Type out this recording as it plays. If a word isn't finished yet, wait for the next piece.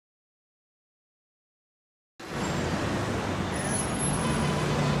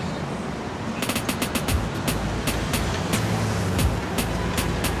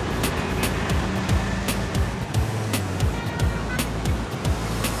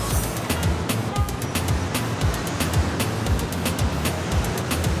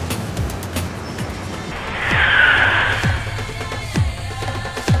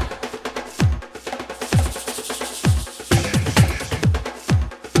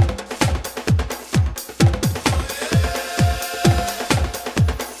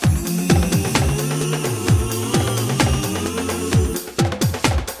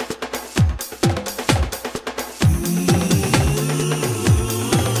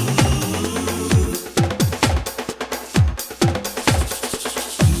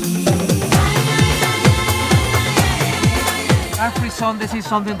Sundays is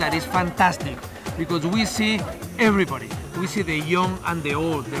something that is fantastic because we see everybody. We see the young and the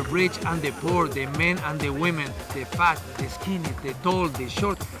old, the rich and the poor, the men and the women, the fat, the skinny, the tall, the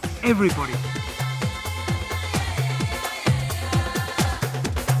short, everybody.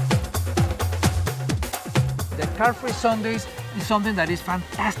 The car-free Sundays is something that is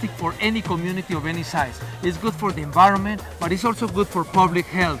fantastic for any community of any size. It's good for the environment, but it's also good for public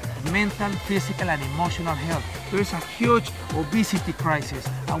health, mental, physical, and emotional health. There is a huge obesity crisis,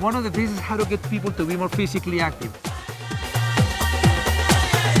 and one of the things is how to get people to be more physically active.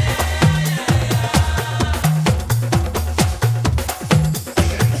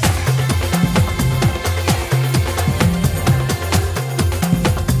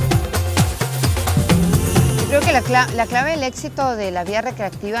 Creo que la clave del éxito de la vía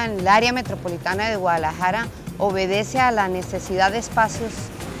recreativa en el área metropolitana de Guadalajara obedece a la necesidad de espacios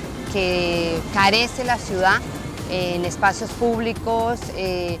que carece la ciudad en espacios públicos,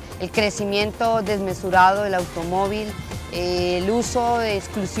 el crecimiento desmesurado del automóvil, el uso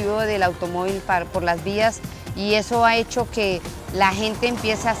exclusivo del automóvil por las vías, y eso ha hecho que la gente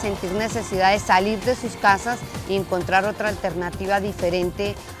empiece a sentir necesidad de salir de sus casas y encontrar otra alternativa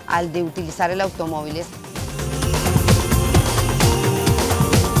diferente al de utilizar el automóvil.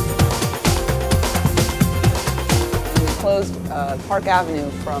 Closed Park Avenue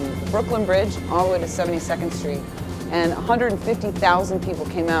from the Brooklyn Bridge all the way to 72nd Street, and 150,000 people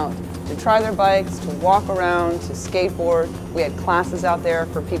came out to try their bikes, to walk around, to skateboard. We had classes out there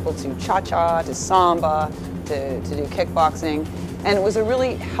for people to cha-cha, to samba, to do kickboxing, and it was a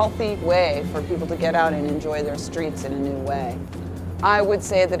really healthy way for people to get out and enjoy their streets in a new way. I would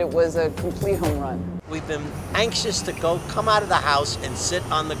say that it was a complete home run. We've been anxious to come out of the house and sit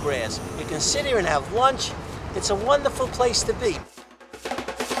on the grass. You can sit here and have lunch. It's a wonderful place to be.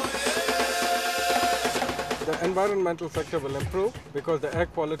 The environmental sector will improve because the air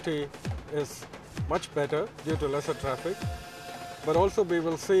quality is much better due to lesser traffic. But also we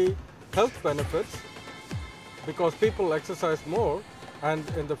will see health benefits because people exercise more, and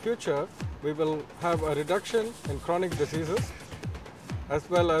in the future we will have a reduction in chronic diseases as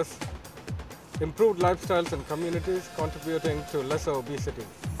well as improved lifestyles in communities contributing to lesser obesity.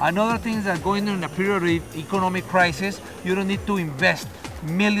 Another thing is that going in a period of economic crisis, you don't need to invest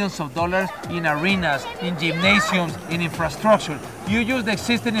millions of dollars in arenas, in gymnasiums, in infrastructure. You use the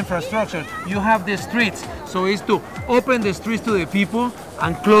existing infrastructure. You have the streets, so it's to open the streets to the people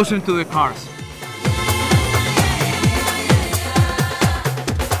and close them to the cars.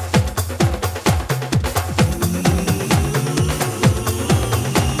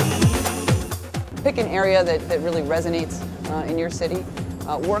 Pick an area that really resonates in your city.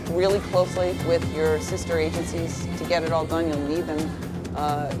 Work really closely with your sister agencies to get it all done. You'll need them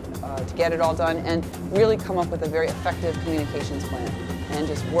to get it all done, and really come up with a very effective communications plan and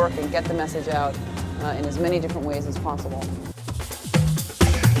just work and get the message out in as many different ways as possible.